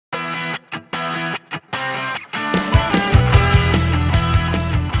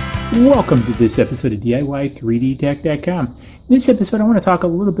Welcome to this episode of DIY3DTech.com. In this episode, I want to talk a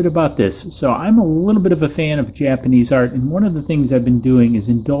little bit about this. So I'm a little bit of a fan of Japanese art, and one of the things I've been doing is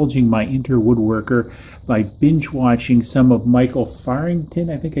indulging my inner woodworker by binge watching some of Michael Farrington,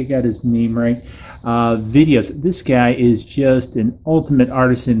 I think I got his name right, videos. This guy is just an ultimate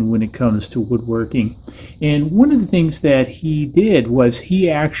artisan when it comes to woodworking. And one of the things that he did was he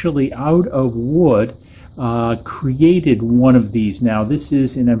actually, out of wood, created one of these. Now this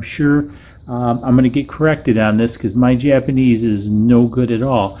is, and I'm sure I'm going to get corrected on this because my Japanese is no good at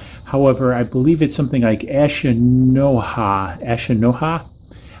all. However, I believe it's something like AsaNoHa. AsaNoHa.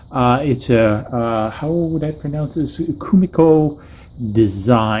 It's a, how would I pronounce this? Kumiko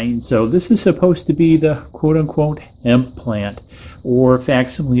design. So this is supposed to be the quote-unquote hemp plant, or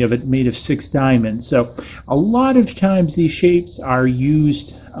facsimile of it made of 6 diamonds. So a lot of times these shapes are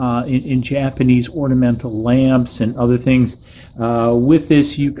used in Japanese ornamental lamps and other things. With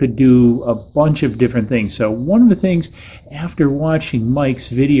this you could do a bunch of different things. So one of the things, after watching Mike's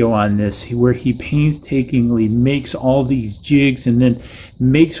video on this, where he painstakingly makes all these jigs and then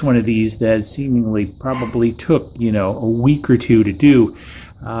makes one of these that seemingly probably took, a week or two to do,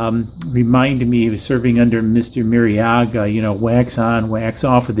 reminded me of serving under Mr. Miriaga, wax on, wax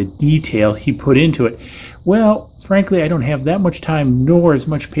off with the detail he put into it. Well, frankly, I don't have that much time nor as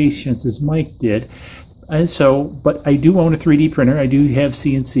much patience as Mike did. And so, but I do own a 3D printer, I do have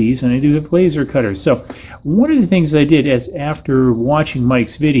CNCs, and I do have laser cutters. So one of the things I did is, after watching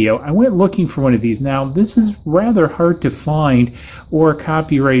Mike's video, I went looking for one of these. Now, this is rather hard to find or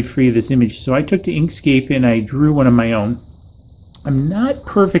copyright free, this image. So I took to Inkscape and I drew one of my own. I'm not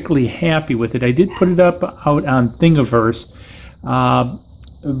perfectly happy with it. I did put it up out on Thingiverse,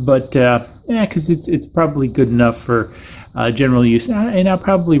 because it's probably good enough for general use, and I'll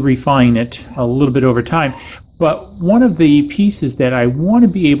probably refine it a little bit over time. But one of the pieces that I want to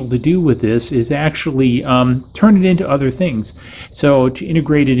be able to do with this is actually turn it into other things. So to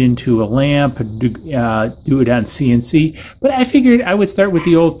integrate it into a lamp, do it on CNC. But I figured I would start with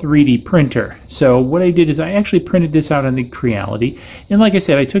the old 3D printer. So what I did is I actually printed this out on the Creality. And like I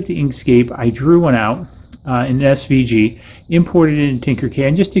said, I took to Inkscape, I drew one out in SVG, imported it in Tinkercad,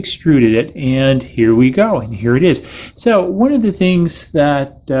 and just extruded it, and here we go, and here it is. So one of the things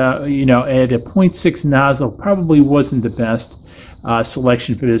that at a 0.6 nozzle probably wasn't the best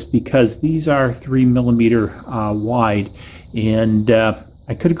selection for this, because these are 3mm wide, and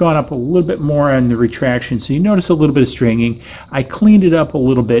I could have gone up a little bit more on the retraction. So you notice a little bit of stringing. I cleaned it up a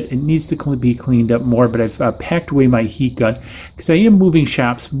little bit. It needs to be cleaned up more, but I've packed away my heat gun because I am moving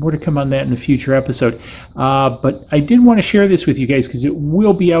shops. More to come on that in a future episode. But I did want to share this with you guys because it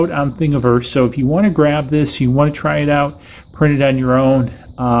will be out on Thingiverse. So if you want to grab this, you want to try it out, print it on your own,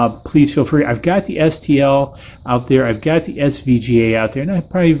 please feel free. I've got the STL out there. I've got the SVGA out there, and I'm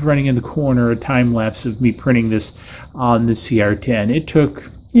probably running in the corner a time lapse of me printing this on the CR10. It took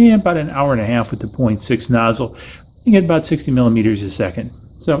about an hour and a half with the 0.6 nozzle. You get about 60 millimeters a second.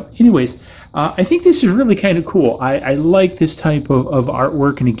 So anyways, I think this is really kind of cool. I like this type of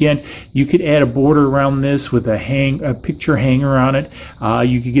artwork, and again, you could add a border around this with a picture hanger on it.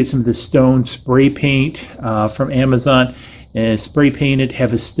 You could get some of the stone spray paint from Amazon and spray paint it,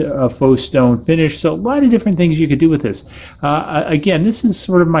 have a faux stone finish. So a lot of different things you could do with this. Again, this is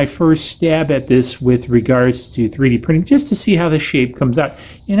sort of my first stab at this with regards to 3D printing, just to see how the shape comes out.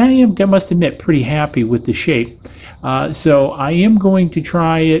 And I must admit, pretty happy with the shape. So I am going to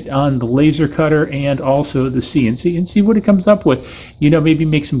try it on the laser cutter and also the CNC and see what it comes up with. Maybe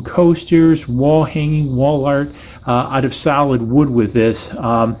make some coasters, wall hanging, wall art out of solid wood with this.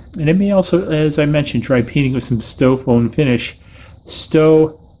 And it may also, as I mentioned, try painting with some faux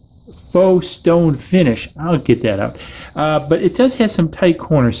stone finish. I'll get that out. But it does have some tight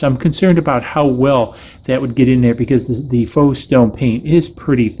corners, so I'm concerned about how well that would get in there, because the faux stone paint is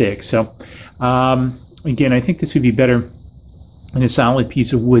pretty thick. So again, I think this would be better in a solid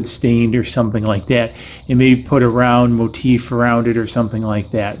piece of wood stained or something like that, and maybe put a round motif around it or something like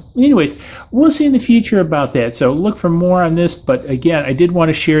that. Anyways, we'll see in the future about that, so look for more on this. But again, I did want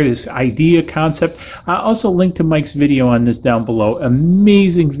to share this idea concept. I'll also link to Mike's video on this down below.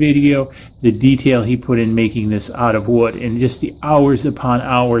 Amazing video, the detail he put in making this out of wood, and just the hours upon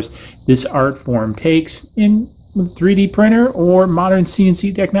hours this art form takes. In 3D printer or modern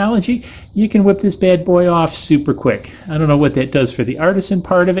CNC technology, you can whip this bad boy off super quick. I don't know what that does for the artisan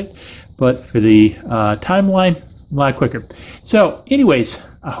part of it, but for the timeline, a lot quicker. So anyways,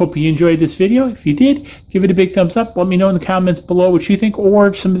 I hope you enjoyed this video. If you did, give it a big thumbs up. Let me know in the comments below what you think,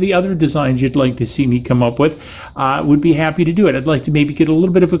 or some of the other designs you'd like to see me come up with. Would be happy to do it. I'd like to maybe get a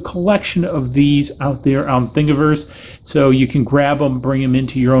little bit of a collection of these out there on Thingiverse, so you can grab them, bring them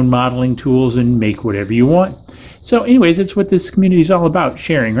into your own modeling tools, and make whatever you want. So anyways, that's what this community is all about,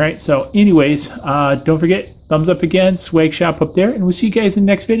 sharing, right? So anyways, don't forget, thumbs up again, swag shop up there, and we'll see you guys in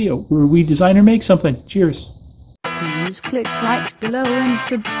the next video where we design or make something. Cheers. Please click like below and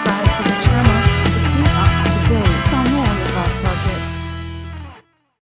subscribe to the channel.